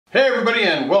Hey everybody,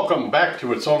 and welcome back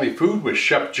to It's Only Food with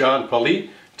Chef John Politte.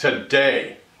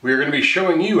 Today we are going to be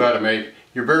showing you how to make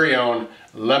your very own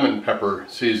lemon pepper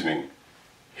seasoning.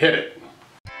 Hit it!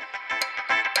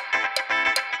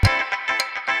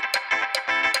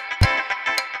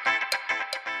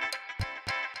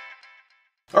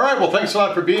 Alright, well thanks a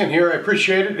lot for being here. I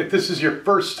appreciate it. If this is your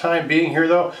first time being here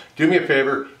though, do me a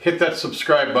favor, hit that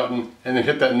subscribe button and then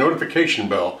hit that notification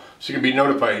bell so you can be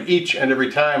notified each and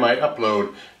every time I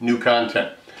upload new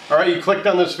content. Alright, you clicked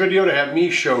on this video to have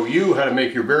me show you how to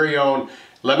make your very own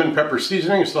lemon pepper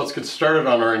seasoning. So let's get started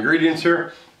on our ingredients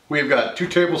here. We've got 2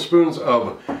 tablespoons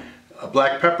of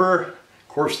black pepper,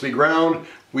 coarsely ground.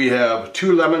 We have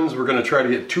 2 lemons. We're going to try to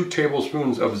get 2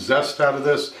 tablespoons of zest out of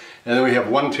this. And then we have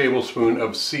 1 tablespoon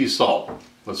of sea salt.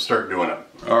 Let's start doing it.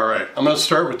 Alright, I'm going to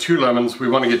start with 2 lemons. We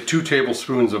want to get 2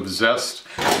 tablespoons of zest.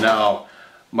 Now,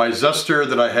 my zester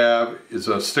that I have is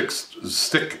a stick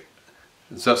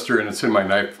zester, and it's in my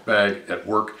knife bag at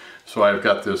work. So I've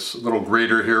got this little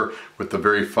grater here with the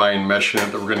very fine mesh in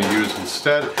it that we're going to use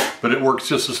instead. But it works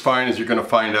just as fine, as you're going to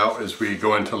find out as we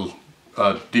go into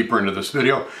deeper into this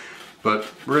video. But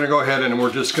we're going to go ahead and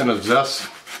we're just going to zest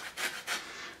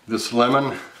this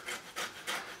lemon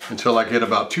until I get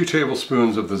about 2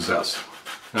 tablespoons of the zest.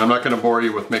 And I'm not going to bore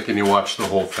you with making you watch the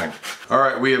whole thing.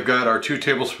 Alright, we have got our 2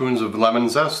 tablespoons of lemon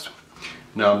zest.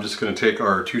 Now I'm just going to take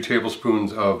our 2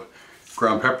 tablespoons of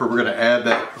ground pepper. We're going to add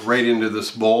that right into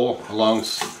this bowl along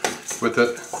with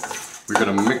it. We're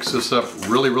going to mix this up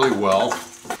really well.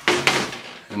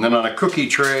 And then on a cookie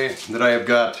tray that I have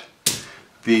got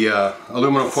the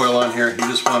aluminum foil on here, you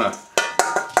just want to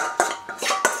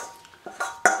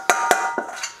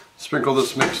sprinkle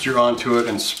this mixture onto it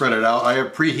and spread it out. I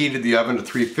have preheated the oven to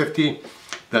 350.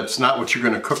 That's not what you're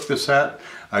going to cook this at.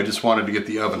 I just wanted to get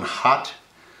the oven hot.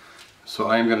 So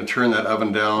I am going to turn that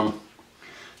oven down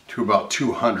to about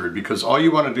 200, because all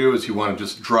you want to do is you want to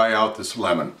just dry out this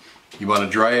lemon. You want to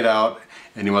dry it out,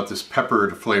 and you want this pepper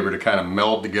flavor to kind of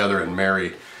meld together and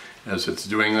marry as it's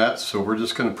doing that. So we're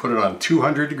just going to put it on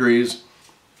 200 degrees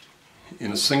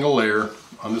in a single layer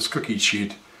on this cookie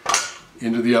sheet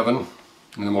into the oven.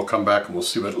 And then we'll come back and we'll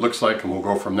see what it looks like and we'll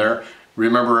go from there.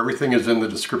 Remember, everything is in the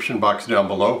description box down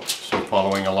below, so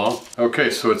following along. Okay,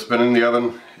 so it's been in the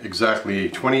oven exactly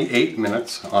 28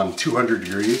 minutes on 200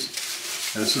 degrees.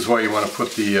 And this is why you want to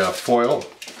put the foil,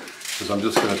 because I'm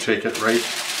just going to take it right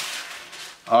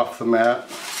off the mat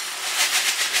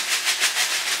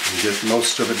and get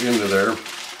most of it into there.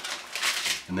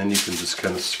 And then you can just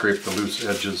kind of scrape the loose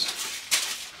edges,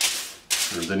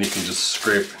 or then you can just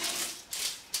scrape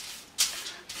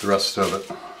the rest of it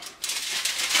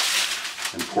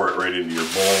and pour it right into your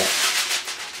bowl.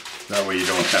 That way you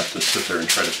don't have to sit there and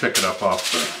try to pick it up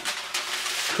off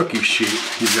the cookie sheet.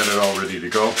 You've got it all ready to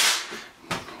go.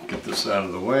 Get this out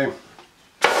of the way.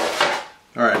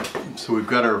 Alright, so we've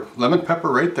got our lemon pepper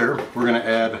right there. We're going to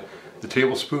add the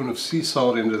tablespoon of sea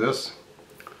salt into this.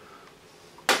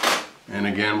 And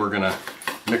again, we're going to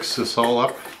mix this all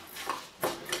up.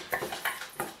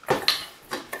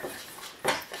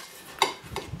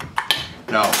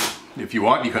 Now, if you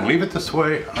want, you can leave it this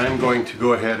way. I'm going to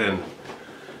go ahead and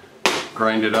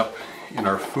grind it up in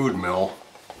our food mill.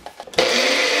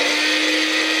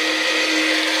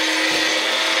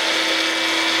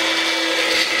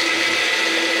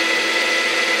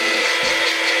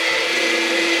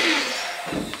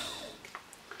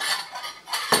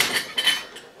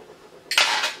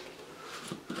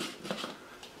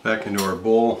 Back into our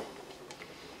bowl.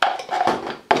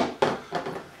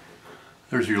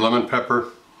 There's your lemon pepper.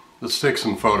 Let's take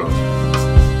some photos.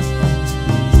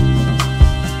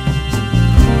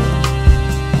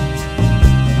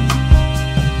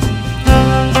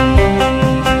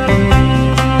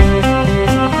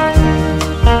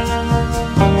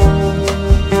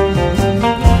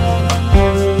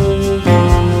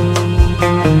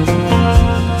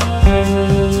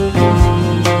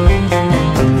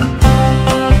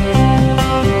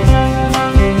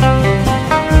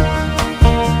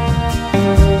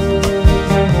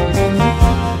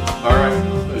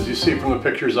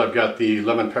 Pictures, I've got the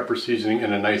lemon pepper seasoning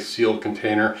in a nice sealed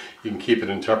container. You can keep it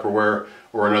in Tupperware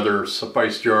or another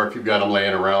spice jar if you've got them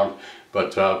laying around,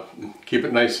 but keep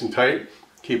it nice and tight.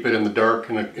 Keep it in the dark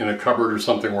in a cupboard or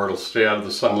something where it'll stay out of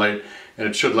the sunlight, and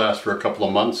it should last for a couple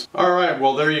of months. Alright,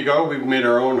 well there you go. We've made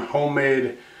our own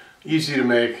homemade, easy to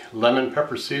make lemon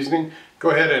pepper seasoning.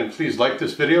 Go ahead and please like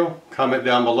this video, comment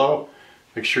down below,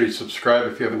 make sure you subscribe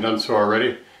if you haven't done so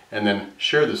already, and then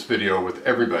share this video with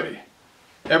everybody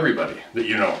that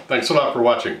you know. Thanks a lot for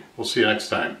watching. We'll see you next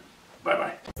time.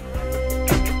 Bye-bye.